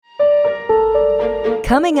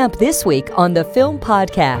Coming up this week on the Film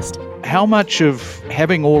Podcast. How much of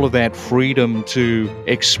having all of that freedom to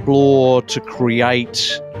explore, to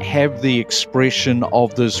create, have the expression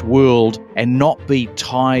of this world and not be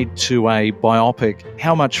tied to a biopic,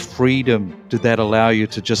 how much freedom did that allow you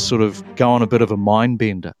to just sort of go on a bit of a mind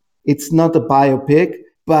bender? It's not a biopic,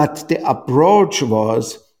 but the approach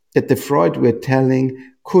was that the Freud we're telling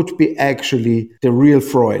could be actually the real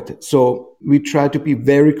Freud. So we try to be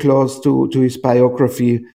very close to his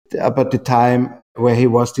biography about the time where he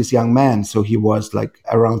was this young man. So he was like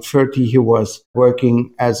around 30. He was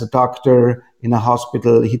working as a doctor in a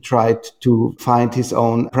hospital. He tried to find his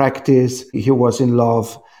own practice. He was in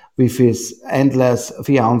love with his endless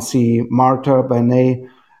fiancée, Martha by name.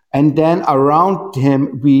 And then around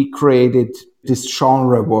him, we created this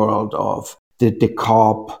genre world of the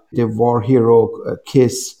cop, the war hero,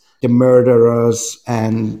 Kiss, the murderers,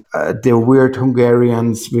 and the weird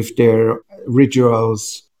Hungarians with their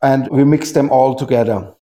rituals. And we mixed them all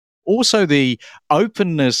together. Also, the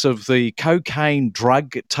openness of the cocaine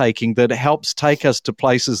drug taking that helps take us to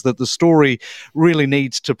places that the story really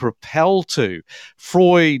needs to propel to.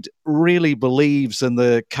 Freud really believes in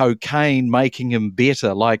the cocaine making him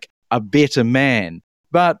better, like a better man.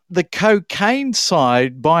 But the cocaine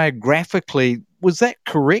side, biographically, was that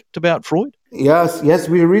correct about Freud? Yes,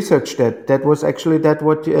 we researched that. That was actually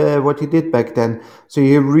what he did back then. So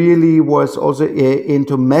he really was also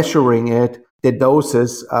into measuring it, the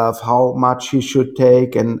doses of how much he should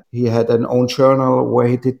take, and he had an own journal where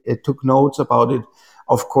he took notes about it.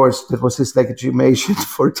 Of course, that was his legitimation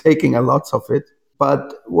for taking a lot of it.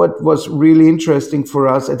 But what was really interesting for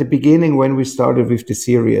us at the beginning when we started with the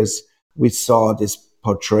series, we saw this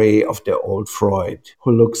portray of the old Freud,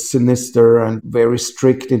 who looks sinister and very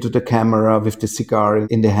strict into the camera with the cigar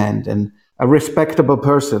in the hand, and a respectable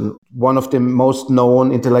person, one of the most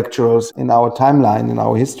known intellectuals in our timeline, in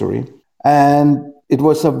our history. And it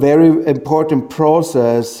was a very important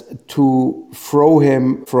process to throw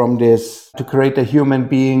him from this, to create a human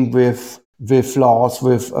being with flaws,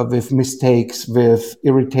 with mistakes, with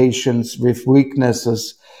irritations, with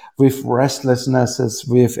weaknesses, with restlessnesses,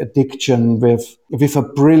 with addiction, with a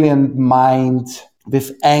brilliant mind,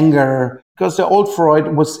 with anger. Because the old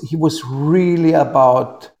Freud was really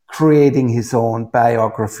about creating his own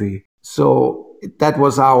biography. So that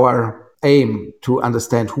was our aim, to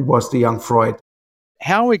understand who was the young Freud.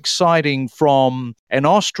 How exciting from an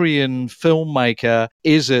Austrian filmmaker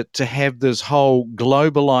is it to have this whole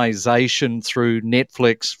globalization through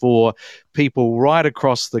Netflix for people right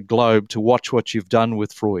across the globe to watch what you've done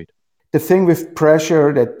with Freud? The thing with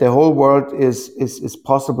pressure that the whole world is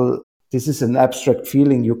possible, this is an abstract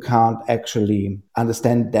feeling. You can't actually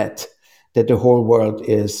understand that the whole world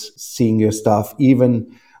is seeing your stuff,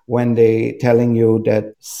 even when they telling you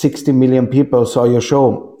that 60 million people saw your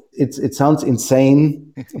show. It sounds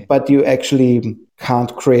insane, but you actually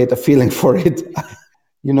can't create a feeling for it.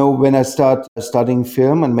 You know, when I started studying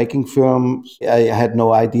film and making films, I had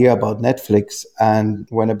no idea about Netflix. And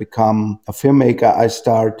when I become a filmmaker, I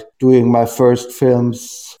start doing my first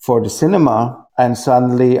films for the cinema. And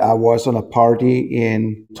suddenly I was on a party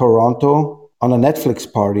in Toronto, on a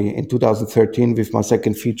Netflix party in 2013 with my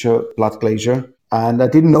second feature, Blood Glacier. And I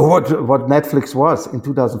didn't know what Netflix was in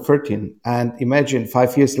 2013. And imagine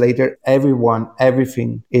 5 years later,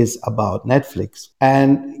 everything is about Netflix.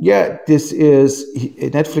 And yeah,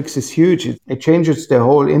 Netflix is huge. It changes the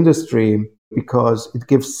whole industry because it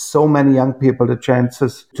gives so many young people the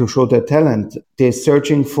chances to show their talent. They're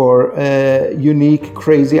searching for unique,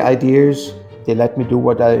 crazy ideas. They let me do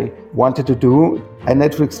what I wanted to do. And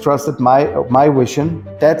Netflix trusted my vision.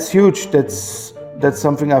 That's huge. That's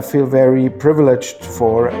something I feel very privileged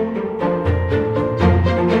for.